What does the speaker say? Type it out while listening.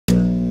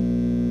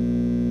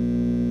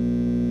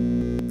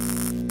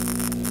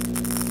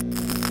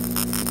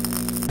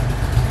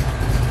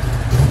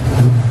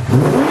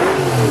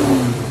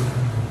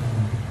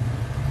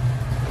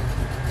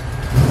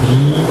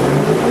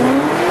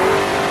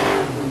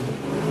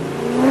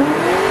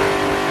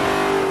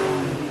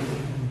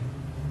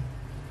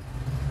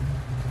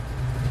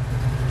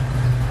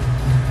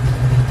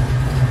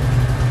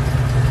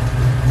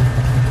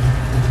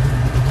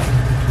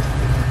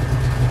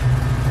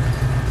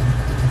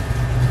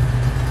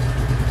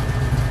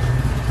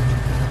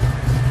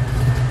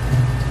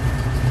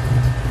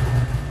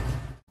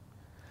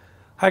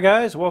Hi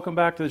guys, welcome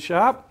back to the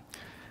shop.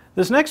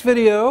 This next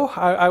video,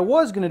 I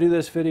was going to do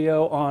this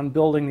video on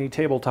building the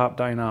tabletop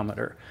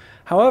dynamometer.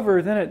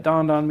 However, then it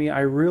dawned on me I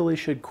really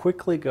should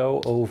quickly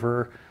go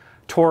over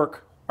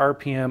torque,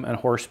 RPM, and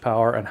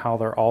horsepower and how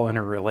they're all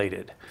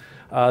interrelated.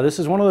 This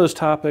is one of those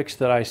topics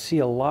that I see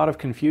a lot of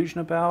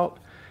confusion about,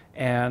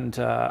 and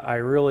I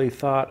really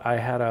thought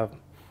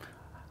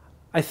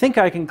I think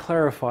I can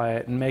clarify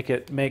it and make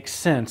it make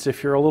sense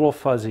if you're a little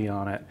fuzzy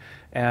on it.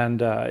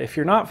 And if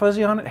you're not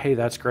fuzzy on it, hey,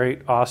 that's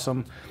great,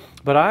 awesome.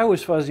 But I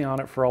was fuzzy on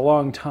it for a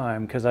long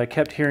time because I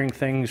kept hearing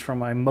things from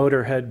my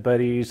motorhead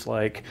buddies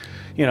like,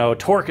 you know,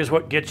 torque is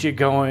what gets you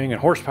going and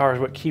horsepower is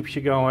what keeps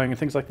you going and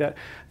things like that.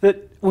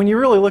 That when you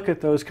really look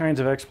at those kinds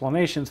of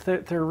explanations,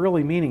 they're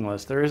really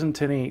meaningless. There isn't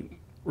any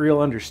real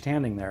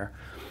understanding there.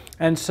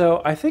 And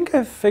so I think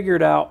I've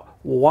figured out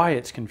why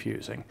it's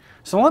confusing.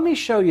 So let me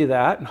show you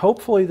that, and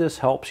hopefully this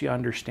helps you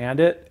understand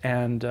it,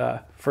 and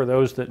for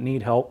those that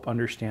need help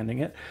understanding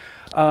it.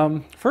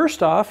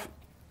 First off,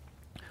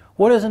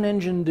 what does an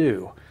engine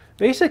do?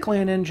 Basically,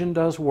 an engine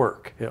does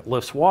work. It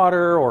lifts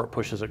water, or it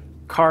pushes a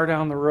car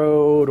down the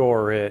road,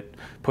 or it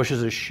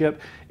pushes a ship.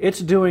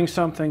 It's doing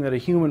something that a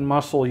human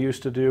muscle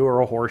used to do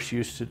or a horse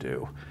used to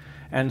do.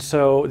 And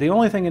so the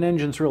only thing an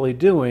engine's really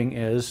doing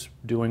is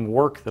doing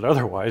work that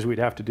otherwise we'd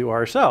have to do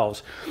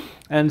ourselves.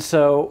 And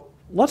so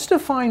let's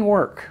define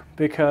work,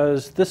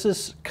 because this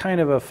is kind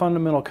of a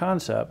fundamental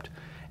concept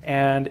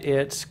and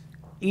it's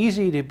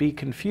easy to be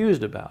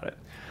confused about it.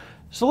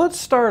 So let's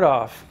start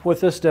off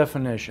with this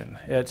definition.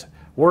 It's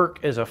work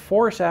is a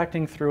force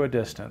acting through a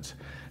distance.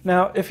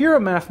 Now, if you're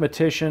a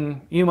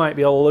mathematician, you might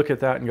be able to look at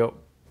that and go,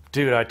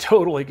 dude, I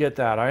totally get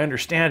that. I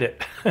understand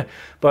it.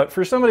 But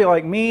for somebody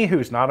like me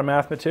who's not a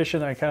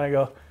mathematician, I kind of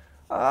go,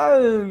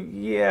 oh,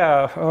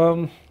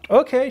 yeah,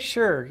 okay,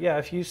 sure. Yeah,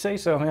 if you say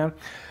so, man.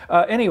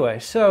 Anyway,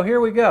 so here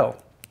we go.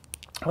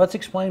 Let's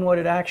explain what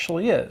it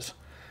actually is.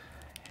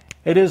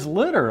 It is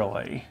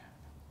literally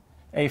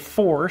a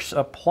force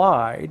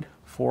applied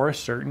for a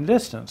certain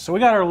distance. So we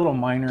got our little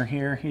miner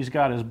here. He's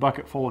got his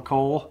bucket full of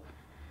coal,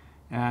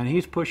 and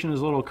he's pushing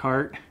his little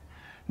cart.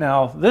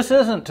 Now, this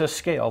isn't to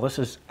scale. This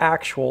is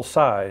actual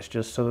size,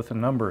 just so that the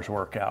numbers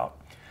work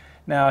out.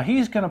 Now,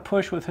 he's going to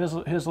push with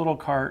his little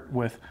cart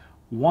with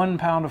 1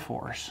 pound of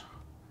force.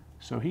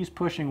 So he's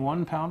pushing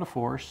 1 pound of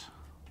force.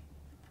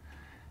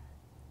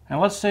 And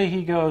let's say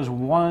he goes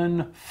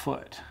 1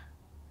 foot.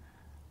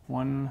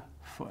 1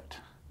 foot.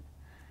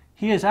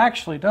 He has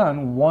actually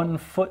done 1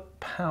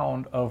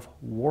 foot-pound of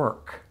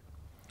work.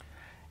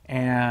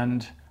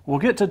 And we'll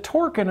get to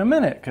torque in a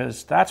minute,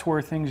 because that's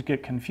where things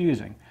get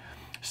confusing.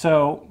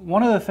 So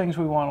one of the things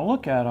we want to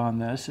look at on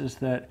this is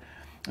that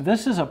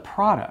this is a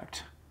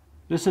product.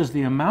 This is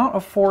the amount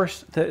of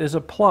force that is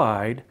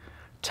applied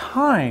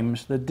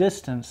times the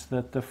distance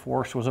that the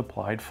force was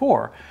applied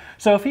for.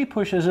 So if he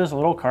pushes his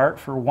little cart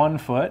for 1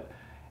 foot,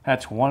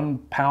 that's 1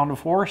 pound of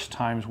force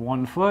times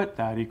 1 foot,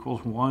 that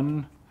equals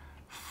 1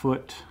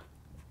 foot-pound.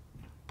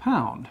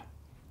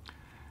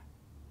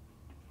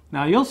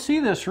 Now you'll see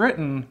this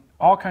written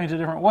all kinds of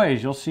different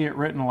ways. You'll see it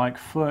written like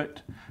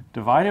foot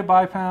divided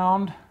by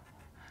pound.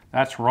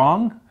 That's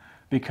wrong,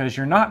 because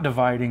you're not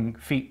dividing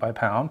feet by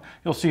pound.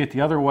 You'll see it the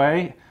other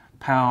way,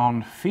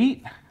 pound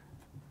feet.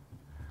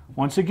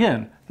 Once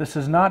again, this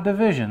is not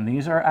division.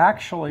 These are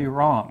actually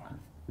wrong,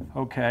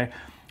 okay?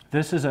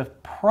 This is a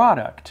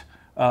product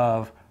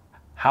of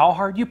how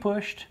hard you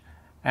pushed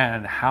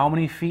and how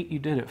many feet you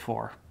did it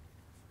for.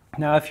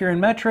 Now, if you're in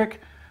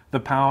metric,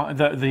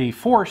 the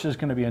force is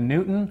going to be a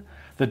newton,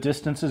 the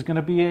distance is going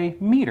to be a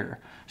meter.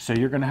 So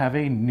you're going to have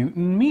a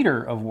newton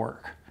meter of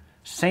work.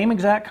 Same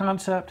exact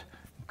concept,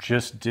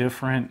 just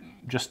different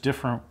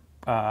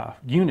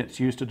units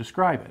used to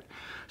describe it.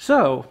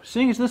 So,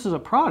 seeing as this is a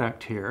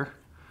product here,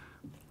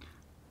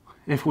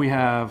 if we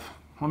have,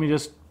 let me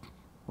just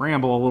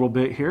ramble a little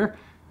bit here.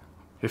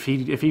 If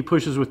he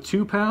pushes with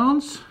 2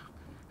 pounds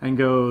and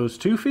goes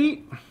 2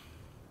 feet,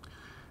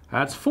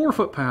 that's 4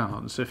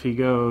 foot-pounds. If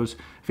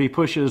he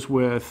pushes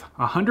with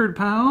 100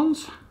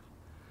 pounds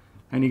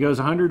and he goes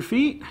 100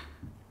 feet,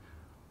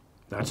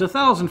 that's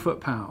 1,000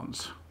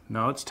 foot-pounds.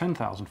 No, it's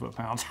 10,000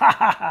 foot-pounds.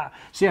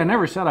 See, I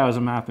never said I was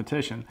a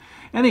mathematician.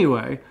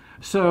 Anyway,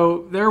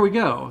 so there we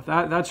go.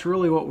 That's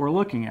really what we're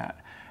looking at.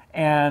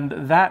 And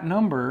that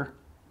number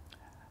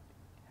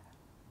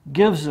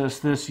gives us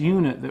this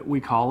unit that we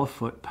call a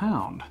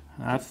foot-pound.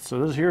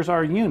 Here's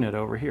our unit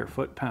over here,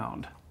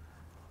 foot-pound.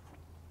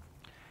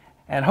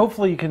 And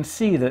hopefully you can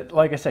see that,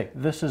 like I say,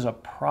 this is a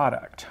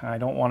product. I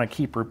don't want to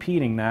keep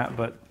repeating that,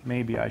 but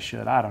maybe I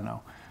should. I don't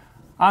know.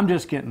 I'm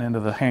just getting into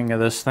the hang of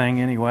this thing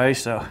anyway,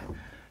 so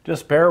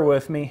just bear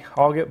with me.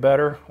 I'll get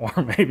better, or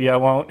maybe I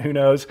won't. Who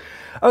knows?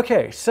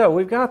 Okay, so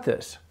we've got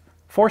this.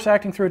 Force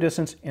acting through a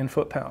distance in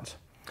foot-pounds.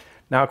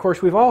 Now, of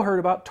course, we've all heard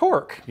about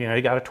torque. You know,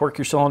 you got to torque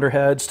your cylinder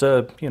heads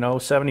to,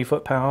 70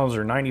 foot-pounds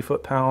or 90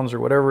 foot-pounds or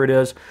whatever it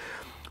is.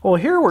 Well,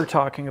 here we're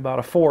talking about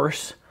a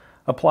force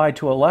applied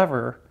to a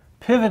lever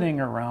pivoting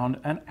around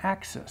an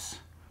axis.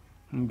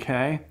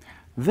 Okay?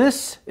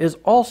 This is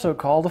also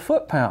called a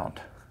foot-pound.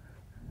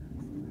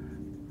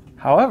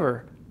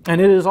 However,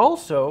 And it is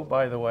also,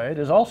 by the way, it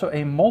is also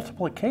a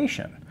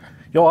multiplication.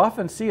 You'll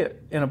often see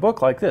it in a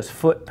book like this,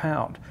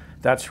 foot-pound.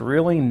 That's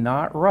really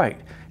not right.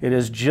 It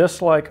is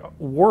just like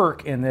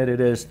work in that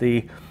it is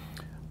the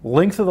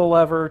length of the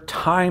lever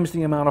times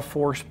the amount of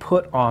force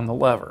put on the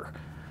lever.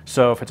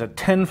 So if it's a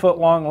 10-foot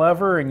long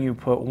lever and you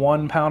put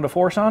 1 pound of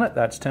force on it,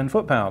 that's 10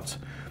 foot-pounds.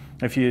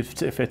 If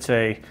it's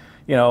a,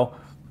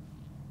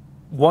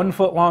 1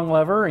 foot long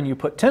lever and you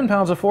put 10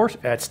 pounds of force,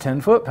 that's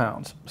 10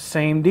 foot-pounds.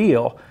 Same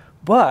deal,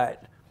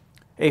 but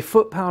a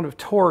foot-pound of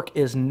torque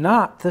is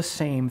not the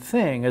same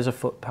thing as a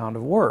foot-pound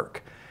of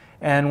work.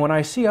 And when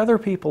I see other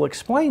people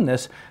explain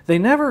this, they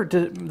never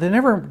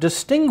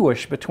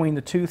distinguish between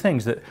the two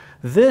things, that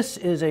this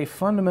is a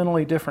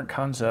fundamentally different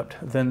concept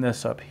than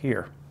this up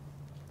here.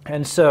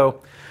 And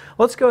so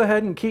let's go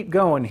ahead and keep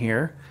going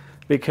here,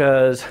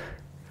 because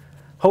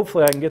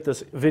hopefully I can get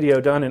this video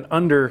done in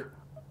under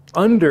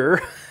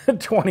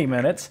 20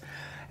 minutes.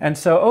 And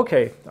so,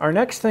 okay, our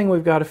next thing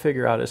we've got to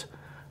figure out is,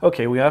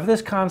 okay, we have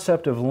this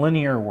concept of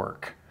linear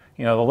work.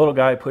 The little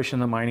guy pushing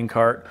the mining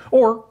cart,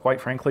 or quite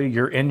frankly,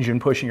 your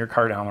engine pushing your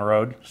car down the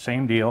road,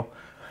 same deal,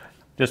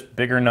 just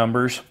bigger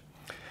numbers.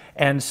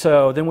 And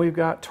so then we've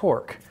got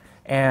torque.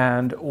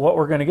 And what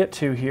we're going to get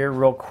to here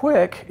real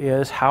quick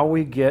is how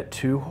we get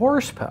to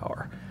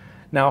horsepower.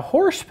 Now,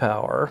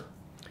 horsepower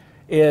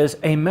is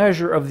a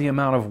measure of the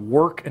amount of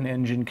work an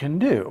engine can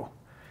do.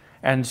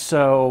 And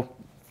so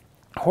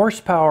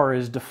horsepower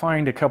is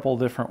defined a couple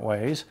different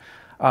ways.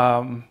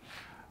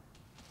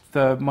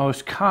 The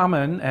most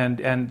common,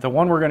 and the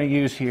one we're going to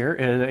use here,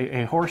 is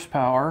a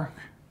horsepower,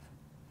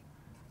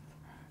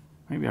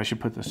 maybe I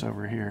should put this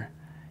over here,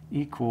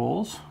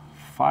 equals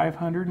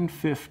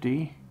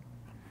 550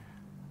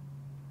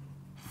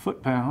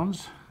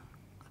 foot-pounds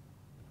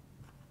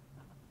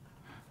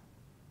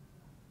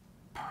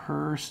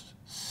per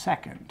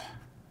second.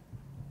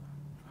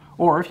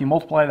 Or if you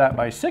multiply that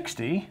by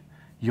 60,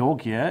 you'll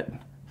get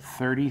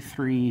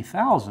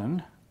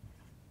 33,000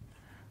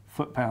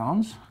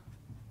 foot-pounds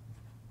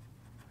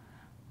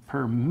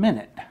per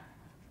minute.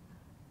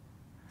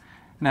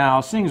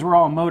 Now, seeing as we're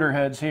all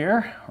motorheads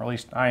here, or at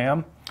least I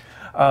am,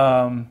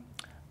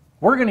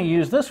 we're going to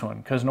use this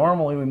one because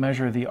normally we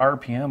measure the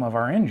RPM of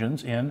our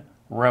engines in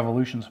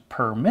revolutions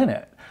per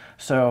minute.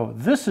 So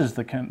this is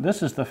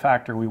the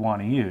factor we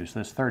want to use,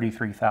 this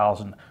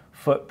 33,000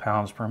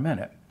 foot-pounds per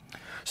minute.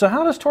 So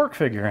how does torque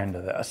figure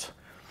into this?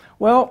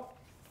 Well,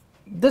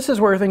 this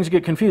is where things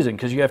get confusing,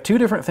 because you have two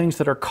different things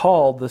that are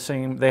called the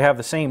same, they have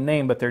the same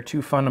name, but they're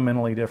two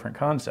fundamentally different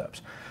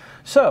concepts.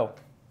 So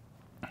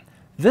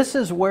this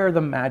is where the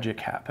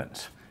magic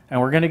happens.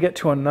 And we're going to get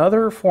to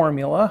another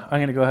formula. I'm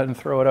going to go ahead and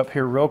throw it up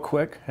here real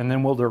quick, and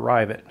then we'll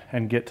derive it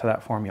and get to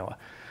that formula.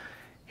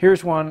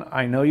 Here's one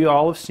I know you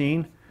all have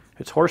seen.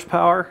 It's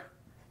horsepower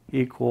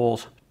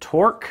equals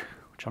torque,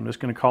 which I'm just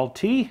going to call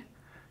T,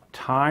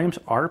 times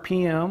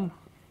RPM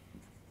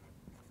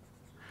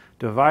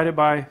divided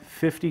by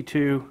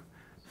 52.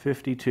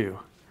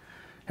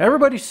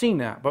 Everybody's seen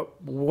that,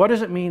 but what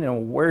does it mean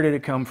and where did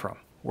it come from?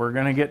 We're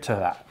going to get to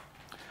that.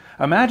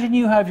 Imagine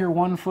you have your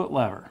 1 foot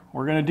lever.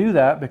 We're going to do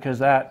that because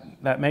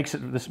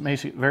this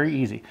makes it very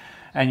easy.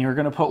 And you're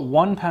going to put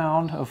 1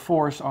 pound of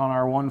force on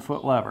our 1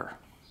 foot lever.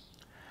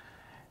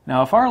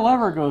 Now, if our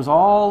lever goes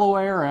all the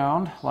way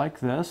around like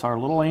this, our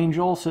little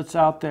angel sits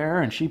out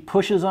there and she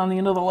pushes on the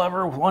end of the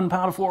lever with 1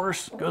 pound of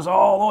force, goes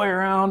all the way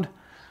around.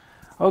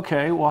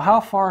 Okay, well, how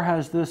far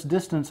has this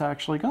distance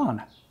actually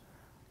gone?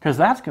 Because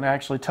that's going to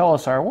actually tell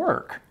us our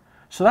work.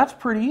 So that's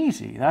pretty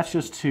easy. That's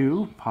just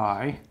 2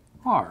 pi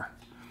r.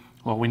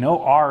 Well, we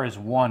know r is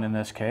 1 in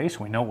this case.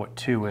 We know what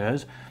 2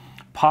 is.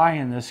 Pi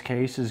in this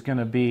case is going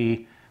to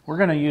be, we're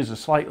going to use a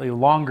slightly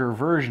longer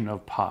version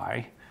of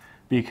pi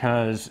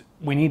because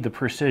we need the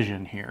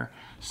precision here.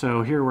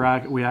 So here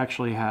we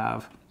actually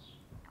have,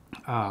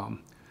 we're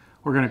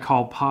going to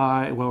call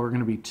pi, well, we're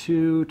going to be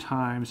 2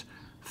 times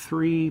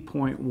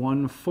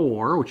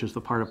 3.14, which is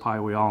the part of pi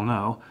we all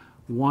know,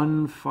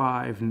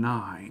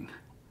 159.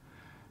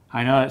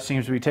 I know that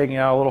seems to be taking it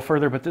out a little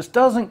further, but this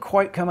doesn't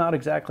quite come out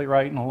exactly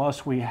right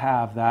unless we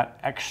have that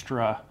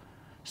extra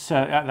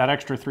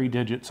 3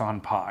 digits on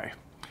pi.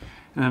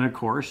 And then, of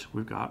course,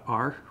 we've got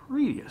our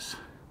radius.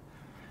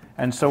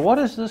 And so what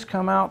does this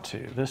come out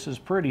to? This is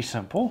pretty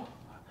simple.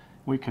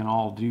 We can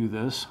all do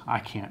this. I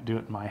can't do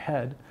it in my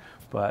head,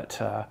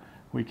 but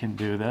we can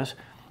do this.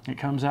 It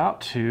comes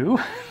out to,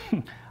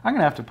 I'm going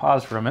to have to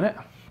pause for a minute.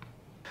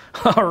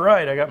 All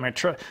right, I got my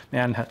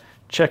man,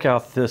 check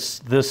out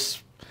this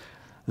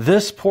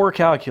poor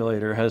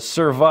calculator has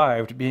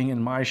survived being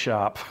in my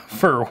shop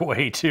for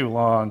way too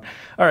long.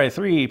 All right,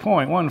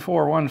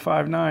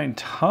 3.14159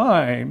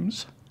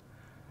 times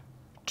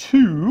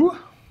 2.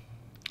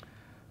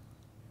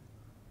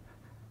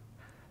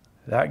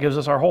 That gives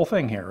us our whole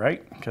thing here,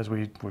 right? Because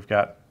we've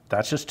got,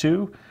 that's just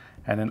 2,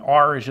 and then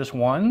r is just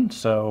 1,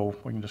 so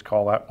we can just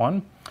call that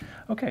 1.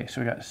 Okay,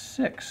 so we got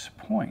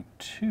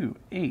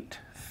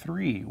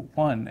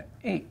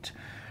 6.28318.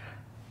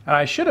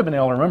 I should have been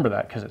able to remember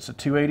that because it's a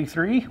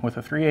 283 with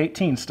a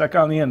 318 stuck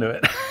on the end of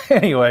it.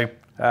 Anyway,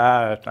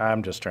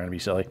 I'm just trying to be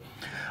silly.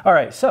 All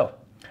right, so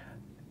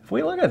if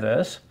we look at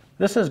this,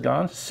 this has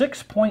gone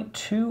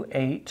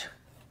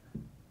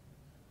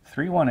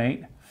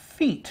 6.28318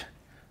 feet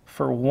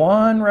for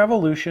 1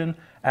 revolution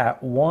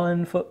at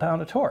 1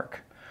 foot-pound of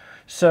torque.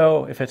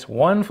 So if it's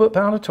 1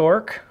 foot-pound of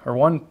torque, or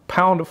 1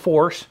 pound of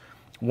force,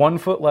 1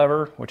 foot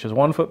lever, which is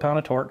 1 foot-pound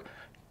of torque,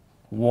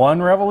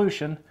 1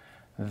 revolution,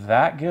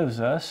 that gives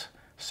us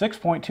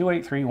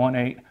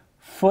 6.28318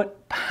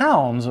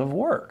 foot-pounds of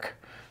work.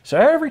 So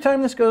every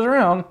time this goes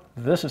around,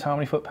 this is how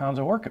many foot-pounds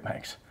of work it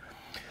makes.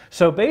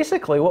 So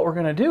basically what we're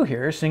going to do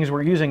here is, since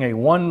we're using a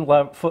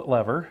 1 foot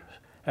lever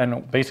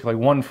and basically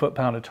 1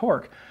 foot-pound of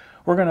torque,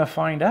 we're going to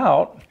find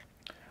out,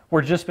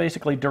 we're just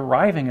basically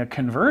deriving a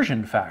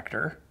conversion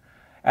factor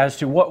as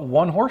to what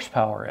 1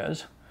 horsepower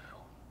is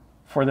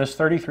for this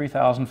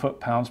 33,000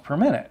 foot-pounds per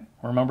minute.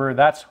 Remember,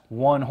 that's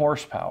 1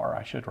 horsepower.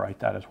 I should write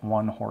that as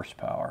 1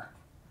 horsepower.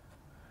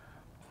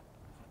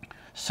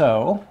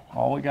 So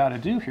all we got to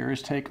do here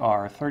is take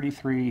our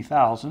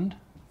 33,000,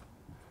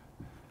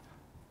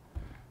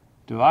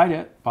 divide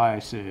it by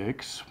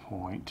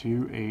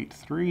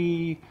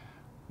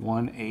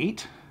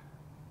 6.28318,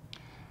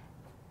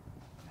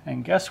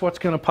 and guess what's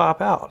going to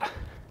pop out?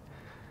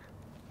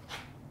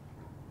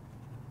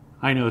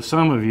 I know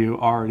some of you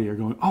already are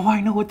going, oh,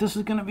 I know what this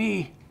is going to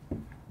be.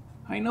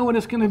 I know what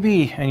it's going to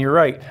be. And you're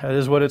right, that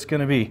is what it's going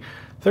to be.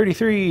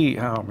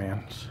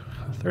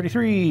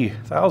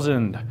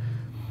 33,000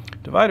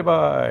 divided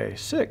by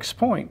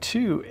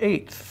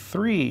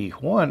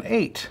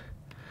 6.28318.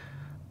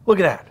 Look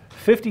at that,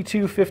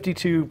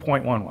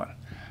 5252.11.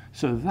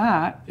 So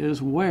that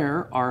is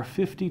where our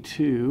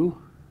 52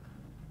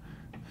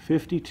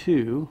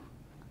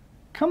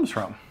 comes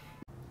from.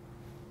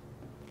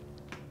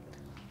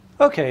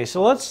 Okay,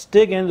 so let's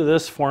dig into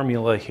this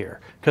formula here,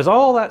 because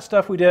all that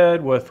stuff we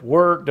did with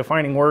work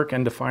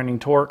and defining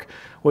torque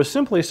was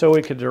simply so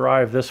we could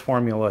derive this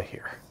formula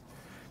here,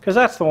 because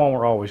that's the one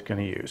we're always going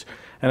to use.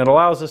 And it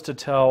allows us to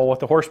tell what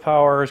the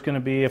horsepower is going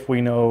to be if we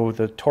know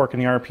the torque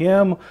in the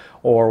RPM,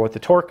 or what the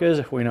torque is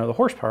if we know the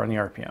horsepower in the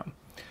RPM.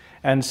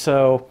 And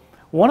so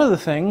one of the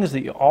things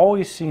that you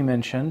always see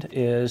mentioned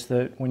is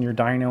that when you're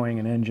dynoing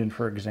an engine,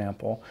 for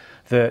example,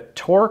 that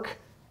torque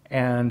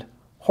and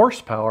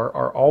horsepower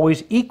are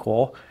always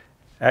equal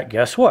at,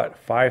 guess what,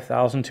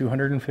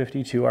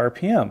 5,252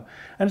 RPM.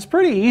 And it's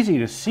pretty easy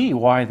to see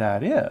why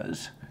that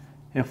is.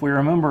 If we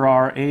remember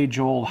our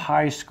age-old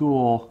high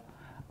school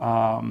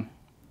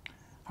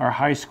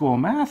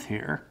math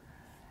here,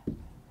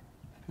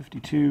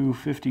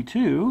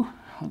 52,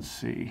 let's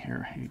see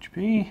here,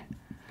 HP.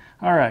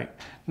 All right,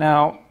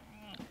 now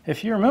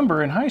if you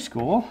remember in high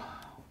school,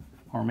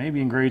 or maybe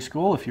in grade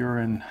school, if you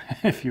were in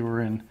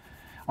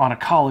on a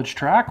college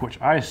track, which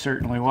I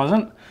certainly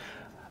wasn't,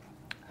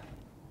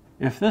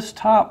 if this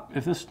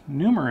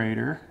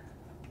numerator,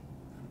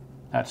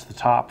 that's the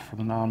top for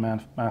the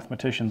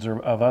non-mathematicians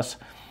of us,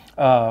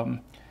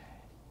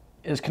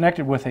 is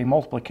connected with a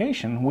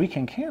multiplication, we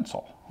can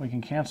cancel. We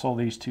can cancel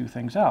these two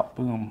things out.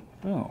 Boom,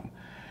 boom.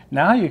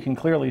 Now you can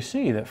clearly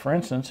see that, for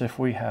instance, if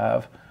we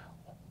have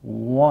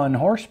 1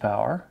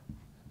 horsepower,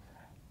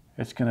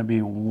 it's going to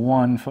be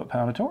 1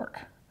 foot-pound of torque.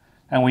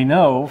 And we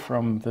know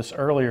from this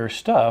earlier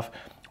stuff,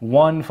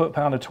 1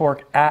 foot-pound of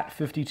torque at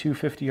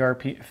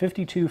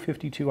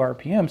 5252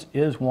 RPMs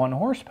is 1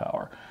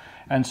 horsepower.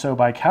 And so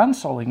by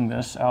canceling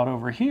this out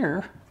over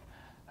here,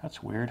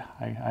 that's weird.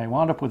 I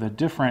wound up with a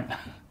different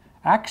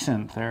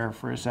accent there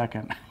for a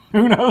second.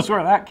 Who knows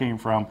where that came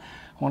from?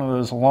 One of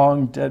those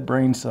long dead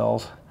brain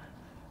cells.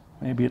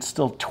 Maybe it's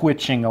still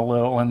twitching a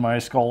little in my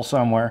skull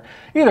somewhere.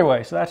 Either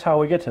way, so that's how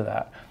we get to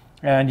that.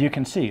 And you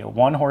can see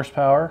 1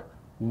 horsepower,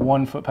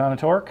 1 foot-pound of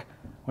torque.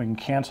 We can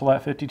cancel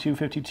that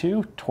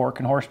 5252, torque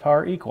and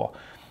horsepower equal.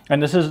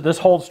 And this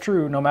holds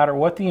true no matter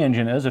what the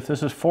engine is. If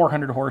this is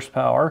 400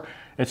 horsepower,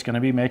 it's going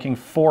to be making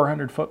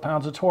 400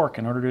 foot-pounds of torque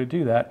in order to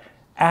do that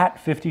at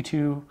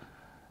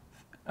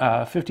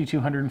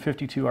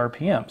 5,252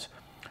 RPMs.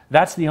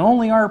 That's the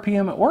only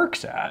RPM it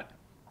works at.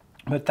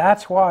 But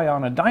that's why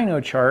on a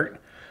dyno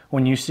chart,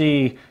 when you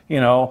see,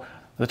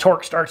 the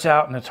torque starts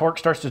out and the torque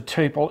starts to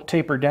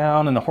taper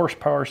down and the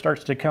horsepower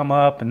starts to come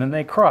up and then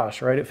they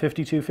cross right at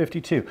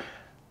 5252.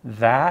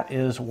 That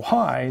is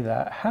why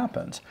that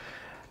happens.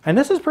 And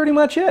this is pretty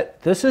much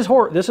it. This is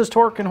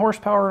torque and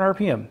horsepower and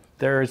RPM.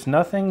 There is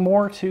nothing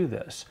more to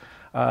this.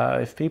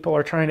 If people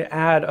are trying to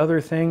add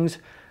other things,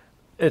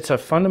 it's a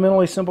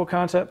fundamentally simple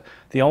concept.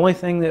 The only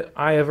thing that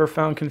I ever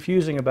found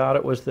confusing about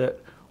it was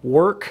that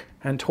work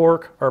and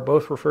torque are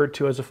both referred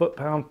to as a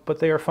foot-pound, but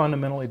they are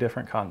fundamentally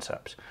different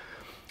concepts.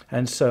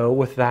 And so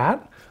with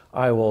that,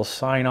 I will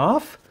sign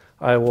off.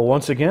 I will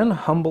once again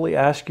humbly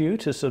ask you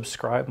to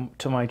subscribe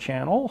to my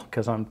channel,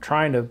 because I'm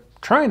trying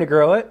to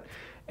grow it.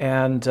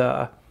 And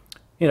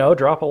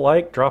drop a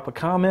like, drop a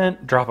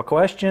comment, drop a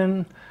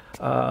question.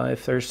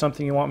 If there's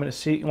something you want to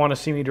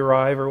see me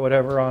derive or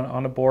whatever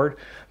on a board.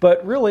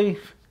 But really,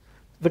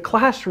 the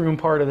classroom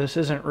part of this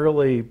isn't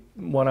really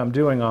what I'm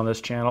doing on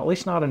this channel, at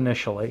least not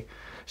initially.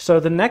 So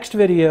the next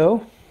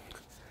video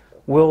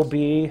will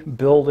be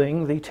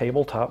building the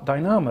tabletop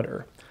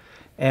dynamometer.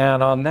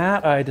 And on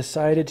that, I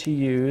decided to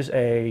use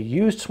a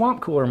used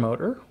swamp cooler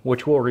motor,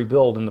 which we'll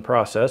rebuild in the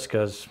process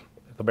because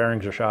the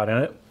bearings are shot in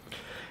it.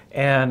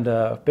 And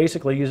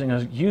basically using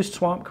a used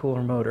swamp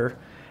cooler motor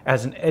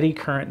as an eddy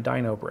current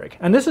dyno brake.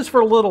 And this is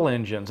for little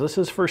engines. This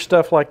is for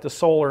stuff like the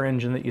solar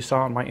engine that you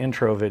saw in my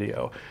intro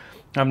video.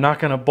 I'm not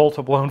going to bolt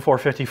a blown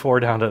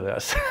 454 down to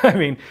this. I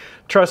mean,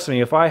 trust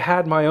me, if I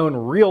had my own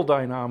real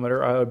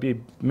dynamometer, I would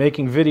be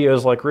making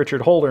videos like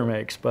Richard Holder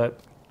makes, but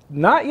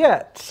not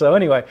yet. So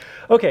anyway,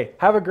 okay,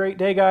 have a great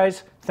day,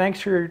 guys. Thanks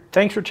for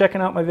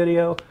checking out my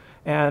video,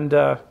 and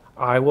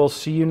I will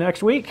see you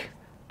next week.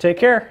 Take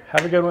care.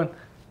 Have a good one.